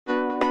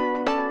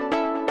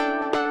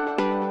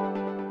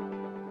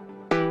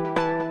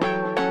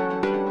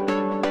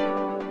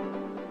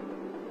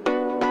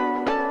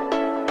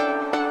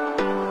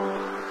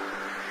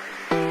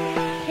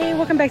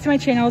back to my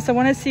channel. So I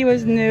want to see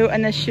what's new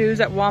in the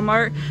shoes at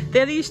Walmart. They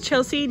have these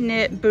Chelsea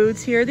knit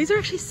boots here. These are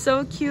actually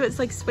so cute. It's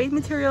like suede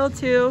material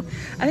too.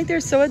 I think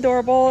they're so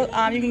adorable.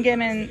 You can get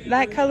them in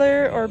that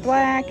color or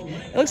black.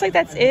 It looks like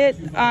that's it.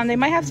 They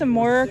might have some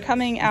more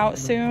coming out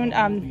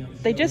soon.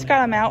 They just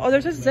got them out. Oh,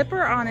 there's a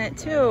zipper on it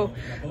too.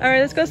 All right,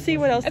 let's go see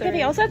what else. Okay,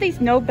 they also have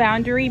these no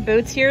boundary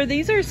boots here.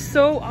 These are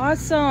so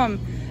awesome.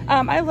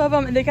 I love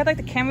them. They got like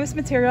the canvas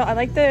material. I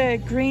like the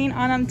green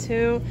on them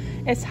too.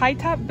 It's high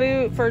top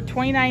boot for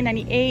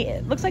 $29.98.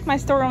 It looks like my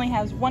store only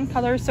has one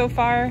color so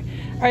far.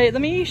 All right,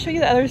 let me show you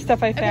the other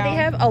stuff I found. Okay, they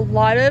have a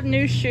lot of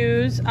new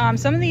shoes.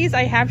 Some of these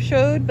I have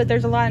showed, but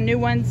there's a lot of new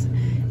ones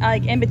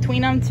like in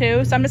between them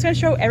too. So I'm just gonna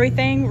show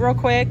everything real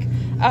quick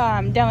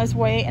down this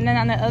way, and then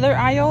on the other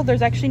aisle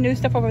there's actually new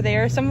stuff over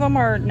there. Some of them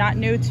are not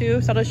new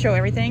too, so I'll just show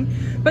everything,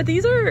 but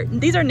these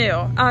are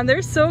new.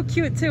 They're so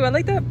cute too. I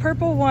like the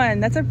purple one.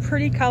 That's a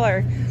pretty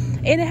color,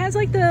 and it has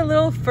like the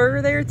little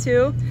fur there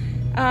too.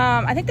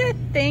 I think that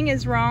thing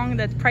is wrong,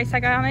 the price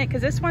tag on it,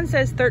 because this one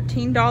says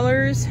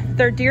 $13.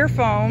 They're deer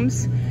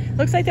foams.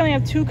 Looks like they only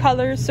have 2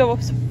 colors so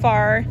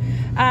far.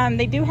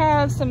 They do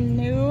have some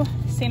new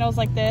sandals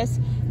like this.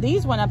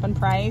 These went up in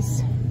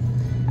price.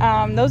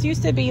 Those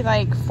used to be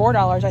like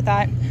 $4, I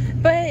thought.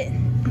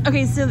 But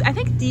okay, so I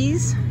think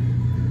these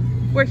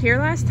were here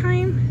last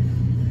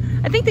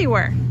time. I think they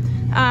were.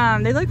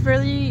 They look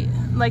really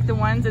like the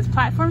ones. It's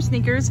platform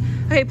sneakers.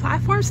 Okay,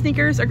 platform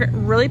sneakers are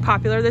really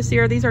popular this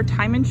year. These are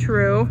time and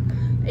true,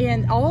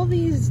 and all of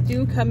these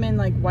do come in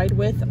like wide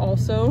width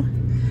also.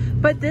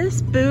 But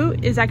this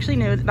boot is actually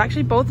new.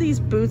 Actually, both these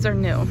boots are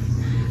new.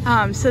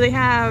 So they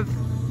have,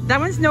 that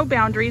one's no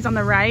boundaries on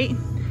the right,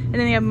 and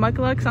then they have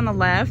muglucks on the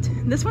left.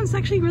 This one's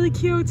actually really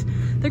cute.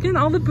 They're getting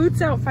all the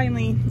boots out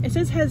finally. It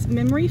says has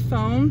memory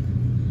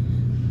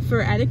foam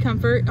for added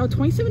comfort. Oh,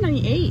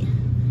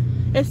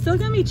 $27.98. It's still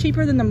gonna be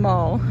cheaper than the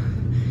mall.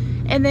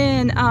 And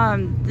then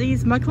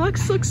these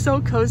muglucks look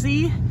so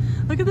cozy.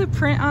 Look at the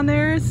print on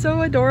there. It's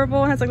so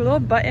adorable. It has like a little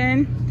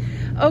button.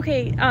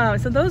 Okay,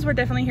 so those were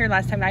definitely here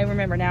last time. I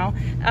remember now.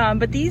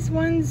 But these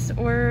ones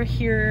were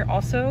here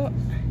also,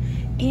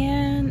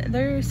 and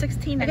they're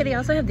 $16. Okay, they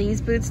also have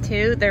these boots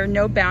too. They're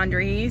no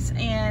boundaries,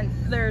 and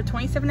they're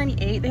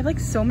 $27.98. They have like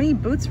so many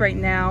boots right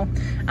now.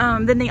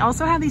 Then they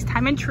also have these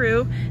time and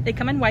true. They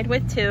come in wide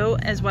width too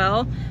as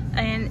well,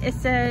 and it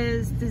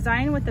says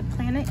designed with the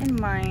planet in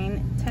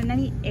mind,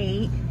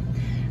 $10.98.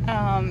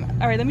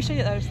 All right, let me show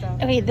you the other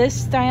stuff. Okay, this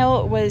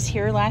style was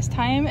here last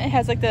time. It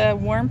has like the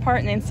warm part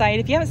and the inside.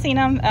 If you haven't seen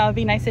them, it'd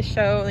be nice to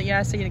show,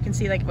 yeah, so you can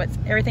see like what's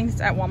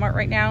everything's at Walmart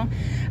right now.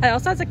 It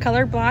also has a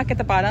color block at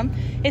the bottom.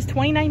 It's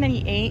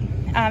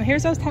 $29.98.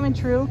 Here's those time and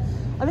true.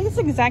 I think it's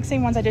the exact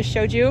same ones I just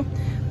showed you,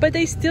 but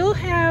they still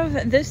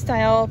have this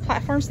style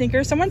platform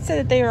sneakers. Someone said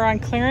that they are on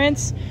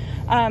clearance.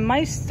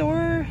 My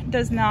store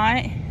does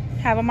not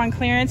have them on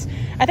clearance.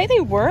 I think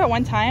they were at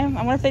one time.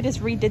 I wonder if they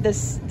just redid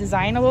this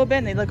design a little bit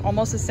and they look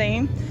almost the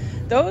same.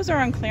 Those are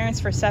on clearance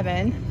for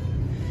 $7.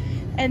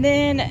 And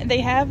then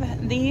they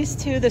have these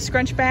two, the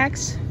scrunch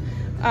backs.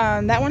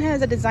 That one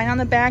has a design on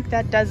the back,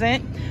 that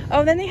doesn't.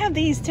 Oh, then they have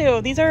these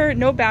too. These are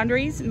no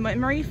boundaries,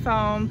 memory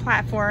foam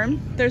platform.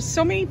 There's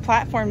so many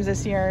platforms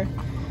this year.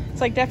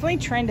 It's like definitely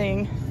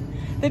trending.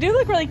 They do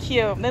look really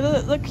cute. They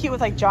look cute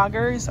with like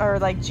joggers or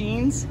like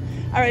jeans.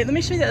 All right, let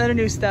me show you the other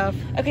new stuff.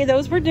 Okay,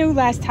 those were new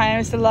last time.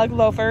 It's the lug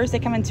loafers. They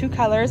come in 2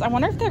 colors. I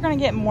wonder if they're gonna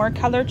get more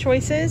color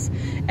choices.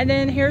 And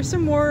then here's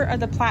some more of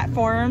the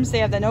platforms. They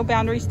have the no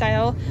boundary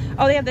style.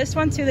 Oh, they have this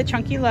one too, the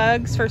chunky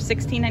lugs for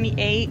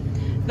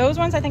 $16.98. Those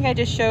ones I think I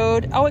just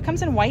showed. Oh, it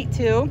comes in white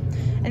too.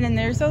 And then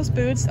there's those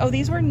boots. Oh,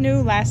 these were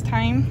new last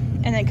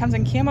time. And it comes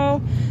in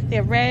camo. They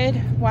have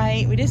red,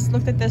 white. We just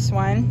looked at this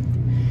one,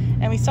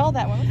 and we saw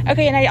that one.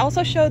 Okay, and I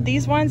also showed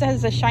these ones that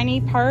has a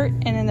shiny part,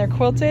 and then they're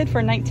quilted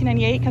for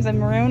 $19.98, comes in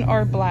maroon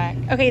or black.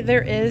 Okay,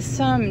 there is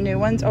some new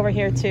ones over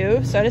here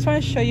too, so I just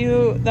want to show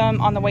you them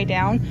on the way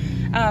down,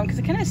 because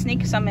it kind of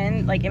sneaks some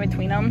in like in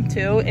between them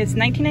too. It's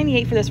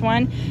 $19.98 for this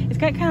one. It's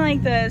got kind of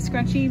like the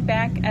scrunchy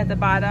back at the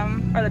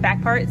bottom, or the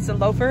back part. It's a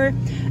loafer.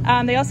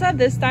 They also have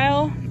this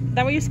style.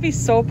 That one used to be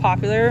so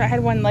popular. I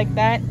had one like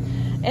that.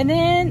 And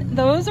then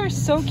those are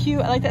so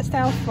cute. I like that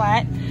style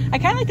flat. I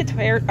kind of like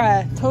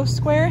the toe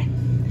square.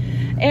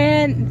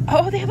 And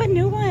oh, they have a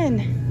new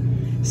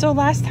one. So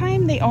last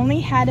time they only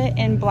had it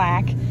in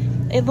black.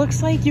 It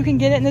looks like you can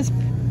get it in this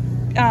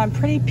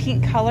pretty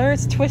pink color.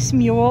 It's Twist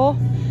Mule,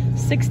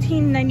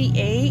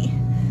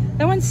 $16.98.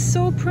 That one's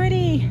so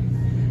pretty.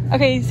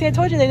 Okay, see, I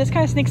told you they just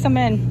kind of sneak some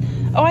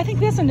in. Oh, I think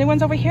we have some new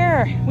ones over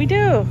here. We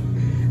do.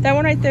 That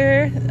one right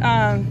there,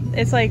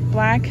 it's like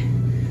black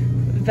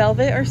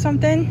velvet or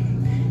something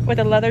with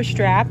a leather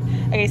strap.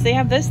 Okay, so they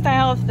have this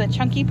style of the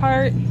chunky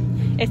part.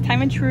 It's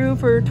time and true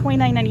for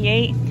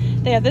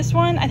 $29.98. They have this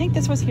one. I think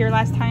this was here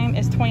last time.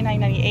 It's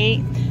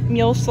 $29.98.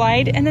 Mule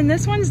slide. And then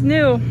this one's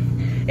new.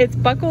 It's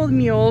buckled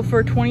mule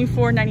for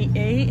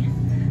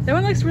 $24.98. That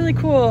one looks really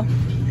cool.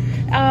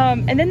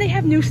 And then they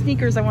have new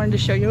sneakers I wanted to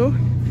show you.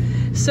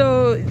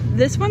 So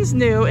this one's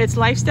new. It's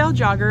lifestyle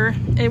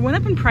jogger. It went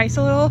up in price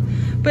a little,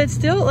 but it's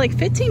still like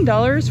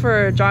 $15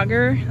 for a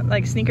jogger,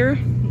 like sneaker.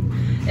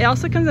 It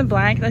also comes in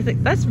black. I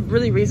think that's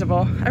really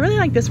reasonable. I really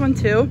like this one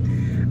too.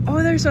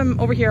 Oh, there's some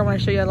over here I want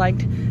to show you I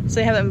liked. So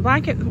they have it in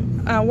black,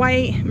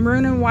 white,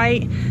 maroon and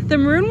white. The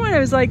maroon one, I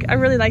was like, I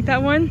really like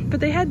that one, but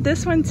they had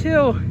this one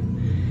too.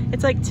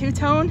 It's like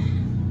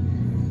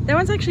two-tone. That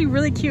one's actually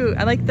really cute.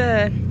 I like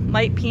the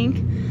light pink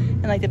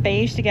and like the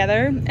beige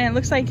together. And it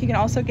looks like you can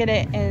also get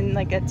it in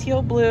like a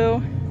teal blue.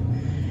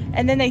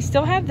 And then they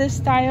still have this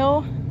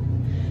style.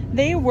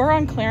 They were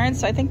on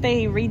clearance, so I think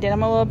they redid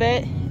them a little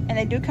bit. And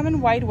they do come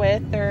in wide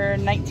width. They're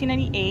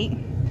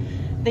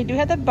 $19.98. They do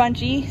have the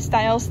bungee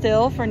style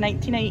still for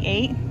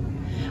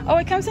 $19.98. Oh,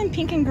 it comes in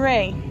pink and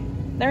gray.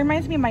 That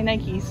reminds me of my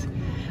Nikes.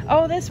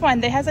 Oh, this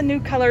one, it has a new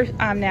color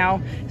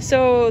now.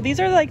 So these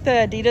are like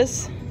the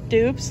Adidas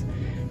dupes.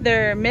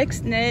 They're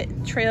mixed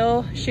knit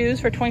trail shoes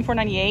for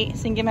 $24.98. So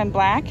you can get them in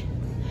black.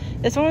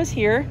 This one was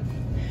here.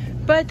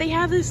 But they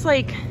have this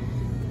like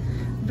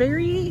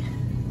very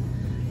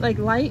like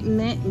light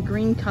mint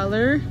green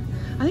color.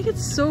 I think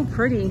it's so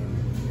pretty.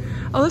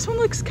 Oh, this one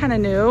looks kind of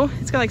new.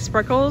 It's got like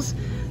sparkles.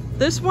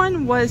 This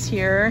one was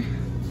here.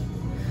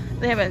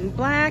 They have it in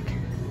black.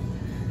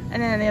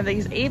 And then they have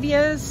these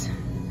Avias.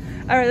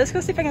 All right, let's go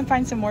see if I can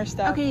find some more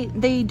stuff. Okay,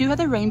 they do have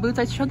the rain boots.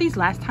 I showed these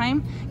last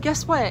time.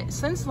 Guess what?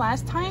 Since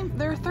last time,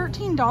 they're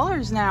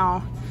 $13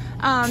 now.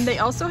 They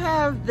also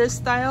have this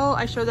style.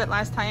 I showed that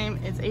last time.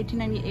 It's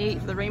 $18.98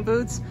 for the rain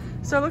boots.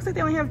 So it looks like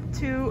they only have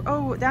two.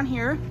 Oh, down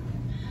here.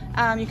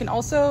 You can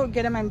also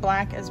get them in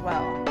black as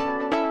well.